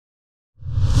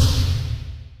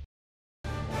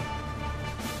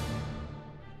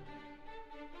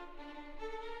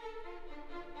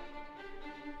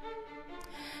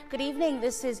Good evening,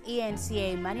 this is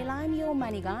ENCA Moneyline, your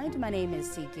money guide. My name is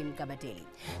Sikim Gabadeli.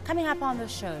 Coming up on the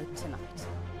show tonight,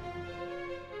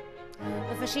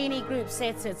 the Foschini Group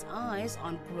sets its eyes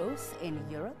on growth in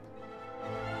Europe.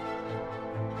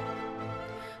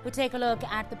 We take a look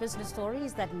at the business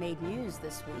stories that made news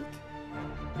this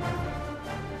week.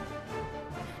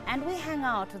 And we hang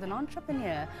out with an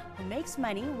entrepreneur who makes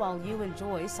money while you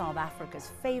enjoy South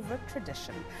Africa's favorite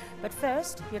tradition. But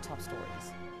first, your top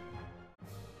stories.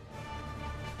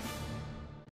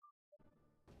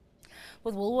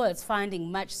 With Woolworths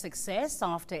finding much success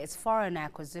after its foreign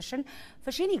acquisition,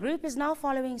 Foschini Group is now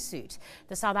following suit.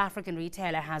 The South African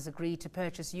retailer has agreed to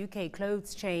purchase UK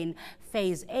clothes chain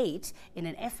Phase 8 in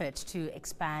an effort to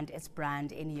expand its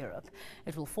brand in Europe.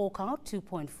 It will fork out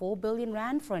 2.4 billion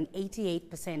rand for an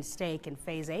 88% stake in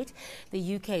Phase 8.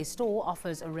 The UK store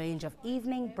offers a range of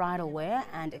evening bridal wear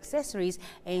and accessories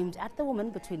aimed at the woman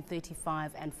between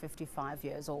 35 and 55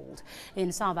 years old.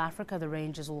 In South Africa, the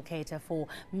ranges will cater for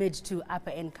mid to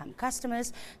upper income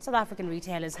customers. South African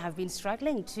retailers have been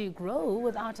struggling to grow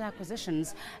without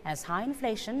acquisitions as high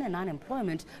inflation and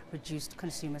unemployment reduced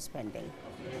consumer spending.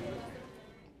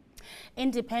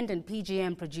 Independent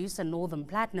PGM producer Northern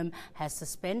Platinum has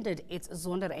suspended its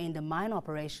Zondereinde mine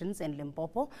operations in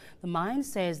Limpopo. The mine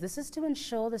says this is to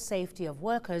ensure the safety of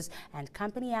workers and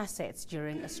company assets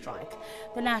during a strike.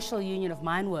 The National Union of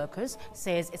Mine Workers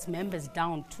says its members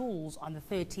downed tools on the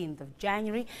 13th of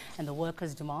January and the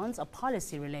workers' demands are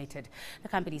policy related. The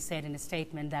company said in a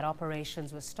statement that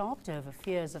operations were stopped over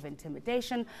fears of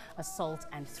intimidation, assault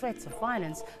and threats of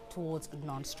violence towards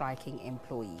non-striking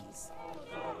employees.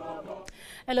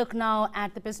 A look now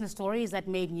at the business stories that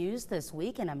made news this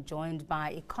week, and I'm joined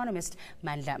by economist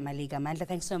Mandla Maliga. Mandla,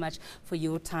 thanks so much for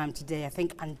your time today. I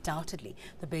think undoubtedly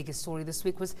the biggest story this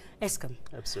week was Eskom.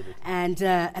 Absolutely. And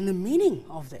the meaning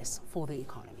of this for the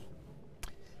economy.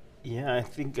 Yeah, I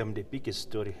think the biggest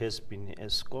story has been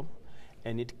Eskom,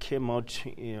 and it came out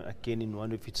again in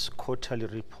one of its quarterly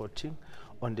reporting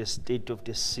on the state of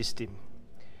the system.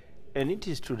 And it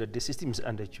is true that the system is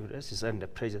under duress, is under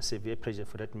pressure, severe pressure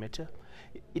for that matter.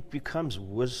 It becomes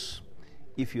worse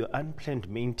if your unplanned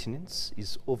maintenance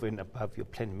is over and above your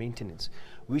planned maintenance,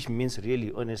 which means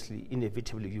really, honestly,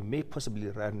 inevitably, you may possibly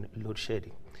run load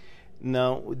shedding.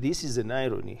 Now, this is an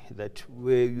irony that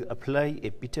where you apply a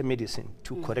bitter medicine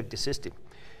to correct the system,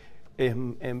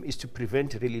 is to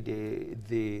prevent really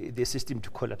the system to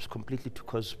collapse completely, to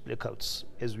cause blackouts,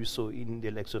 as we saw in the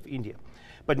likes of India.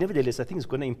 But nevertheless, I think it's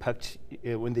going to impact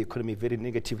on the economy very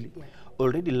negatively. Yeah.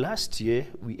 Already last year,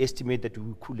 we estimate that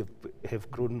we could have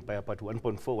grown by about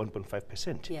 1.4,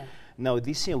 1.5%. Yeah. Now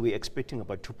this year, we're expecting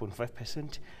about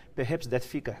 2.5%. Perhaps that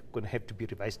figure going to have to be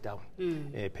revised down.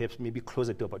 Perhaps maybe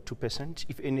closer to about 2%.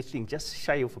 If anything, just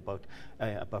shy of about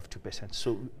above 2%.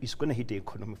 So it's going to hit the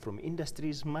economy from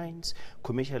industries, mines,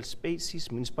 commercial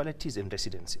spaces, municipalities, and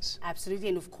residences. Absolutely,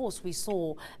 and of course, we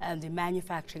saw the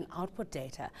manufacturing output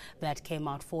data that came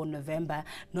out for November.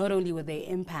 Not only were they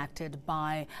impacted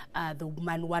by the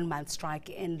 1 month strike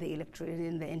in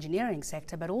the engineering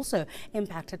sector, but also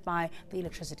impacted by the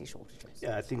electricity shortages.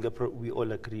 Yeah, I think we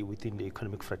all agree within the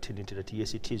economic fraternity that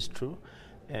yes, it is true.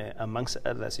 Amongst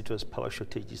others, it was power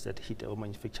shortages that hit our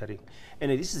manufacturing.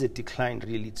 And this is a decline,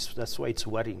 really. That's why it's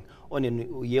worrying. On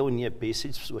a year-on-year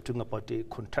basis, we're talking about a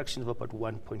contraction of about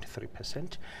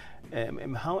 1.3%.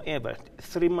 However,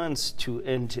 3 months to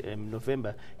end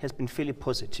November has been fairly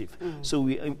positive. So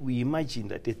we imagine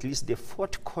that at least the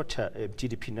fourth quarter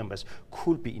GDP numbers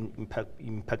could be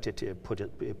impacted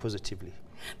positively.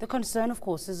 The concern, of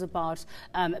course, is about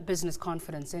business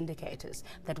confidence indicators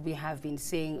that we have been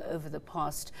seeing over the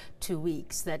past 2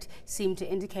 weeks that seem to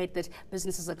indicate that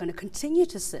businesses are going to continue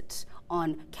to sit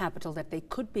on capital that they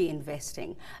could be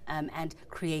investing and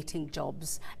creating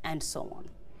jobs and so on.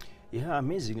 Yeah,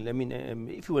 amazing. I mean,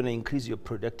 if you want to increase your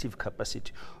productive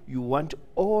capacity, you want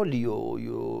all your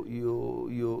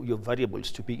variables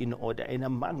to be in order, and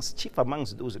chief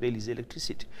amongst those really is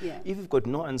electricity. Yeah. If you've got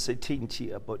no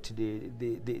uncertainty about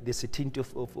the certainty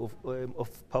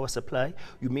of power supply,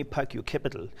 you may park your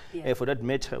capital. Yeah. For that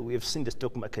matter, we have seen the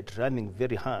stock market running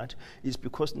very hard. It's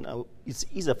because now it's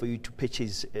easier for you to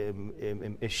purchase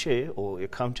a share or a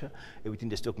counter within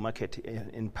the stock market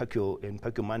and park your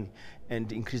money and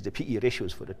increase the PE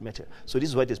ratios for that matter. So this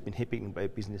is what has been happening by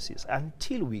businesses.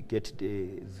 Until we get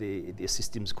the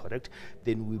systems correct,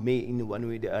 then we may in one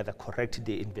way or the other correct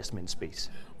the investment space.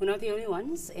 We're not the only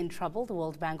ones in trouble. The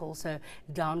World Bank also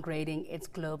downgrading its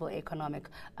global economic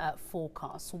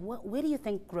forecast. Where do you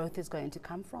think growth is going to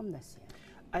come from this year?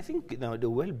 I think now the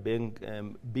World Bank,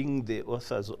 being the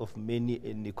authors of many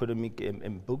economic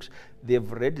books,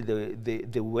 they've read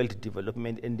the world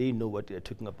development and they know what they're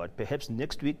talking about. Perhaps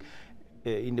next week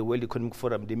in the World Economic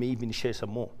Forum, they may even share some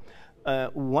more.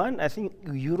 One, I think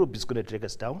Europe is going to drag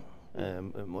us down.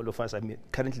 All of us, I mean,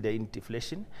 currently they're in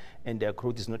deflation and their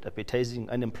growth is not appetizing.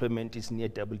 Unemployment is near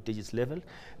double digits level.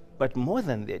 But more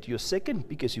than that, your second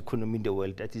biggest economy in the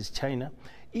world, that is China,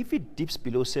 if it dips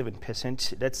below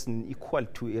 7%, that's equal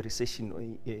to a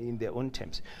recession in their own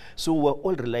terms. So we're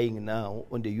all relying now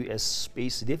on the US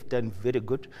space. They've done very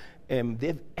good.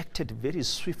 They've acted very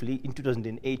swiftly in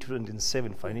 2008,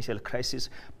 2007 financial crisis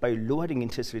by lowering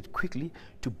interest rate quickly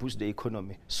to boost the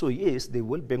economy. So yes, the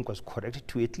World Bank was correct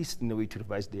to at least in a way to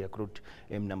revise their growth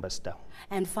numbers down.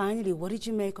 And finally, what did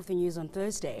you make of the news on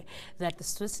Thursday that the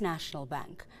Swiss National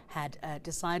Bank had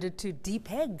decided to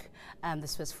depeg the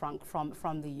Swiss franc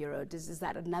from the euro? Is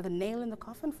that another nail in the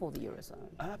coffin for the Eurozone?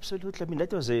 Absolutely. I mean,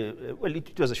 that was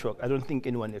it was a shock. I don't think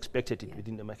anyone expected it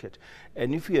within the market.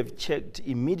 And if you have checked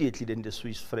immediately, then the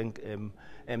Swiss franc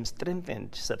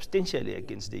strengthened substantially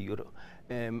against the euro.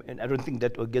 And I don't think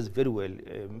that augurs very well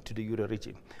to the euro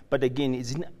region. But again,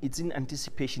 it's in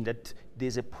anticipation that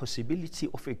there's a possibility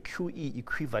of a QE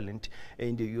equivalent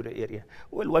in the euro area.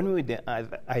 Well, one way or the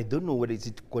other, I don't know whether it's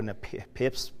going to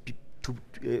perhaps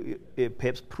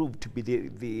prove to be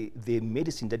the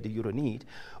medicine that the euro need,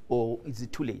 or is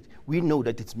it too late? We know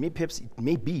that perhaps it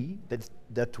may be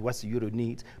that what the euro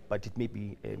needs, but it may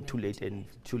be too late and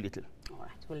too little. All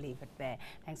right, we'll leave it there.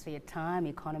 Thanks for your time,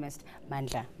 economist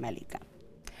Mandla Malika.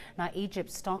 Now,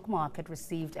 Egypt's stock market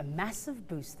received a massive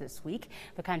boost this week.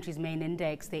 The country's main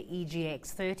index, the EGX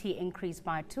 30, increased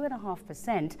by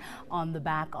 2.5% on the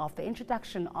back of the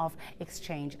introduction of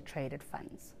exchange-traded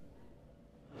funds.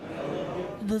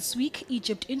 This week,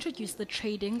 Egypt introduced the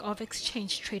trading of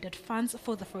exchange-traded funds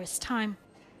for the first time.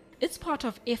 It's part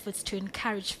of efforts to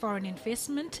encourage foreign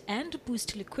investment and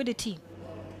boost liquidity.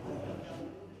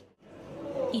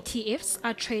 ETFs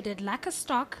are traded like a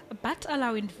stock but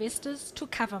allow investors to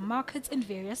cover markets in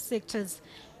various sectors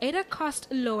at a cost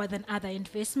lower than other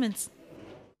investments.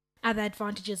 Other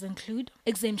advantages include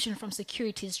exemption from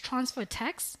securities transfer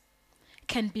tax,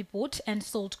 can be bought and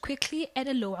sold quickly at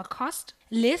a lower cost,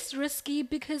 less risky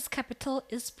because capital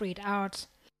is spread out.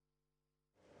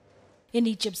 In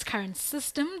Egypt's current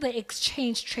system, the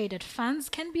exchange-traded funds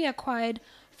can be acquired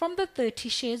from the 30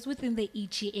 shares within the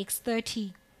EGX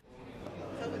 30.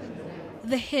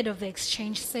 The head of the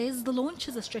exchange says the launch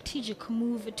is a strategic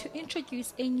move to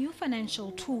introduce a new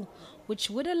financial tool which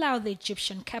would allow the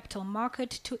Egyptian capital market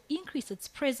to increase its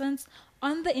presence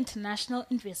on the international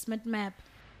investment map.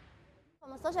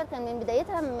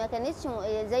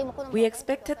 We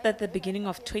expected that the beginning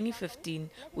of 2015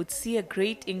 would see a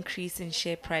great increase in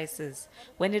share prices.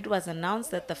 When it was announced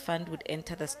that the fund would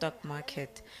enter the stock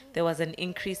market, there was an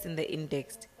increase in the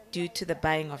index due to the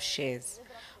buying of shares.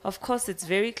 Of course, it's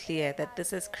very clear that this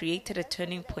has created a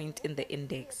turning point in the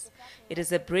index. It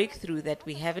is a breakthrough that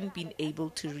we haven't been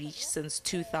able to reach since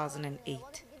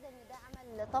 2008.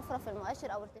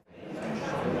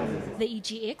 The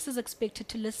EGX is expected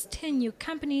to list 10 new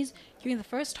companies during the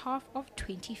first half of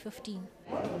 2015.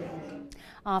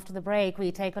 After the break,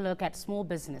 we take a look at small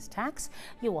business tax.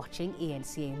 You're watching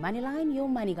ENCA Moneyline, your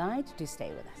money guide. Do stay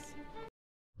with us.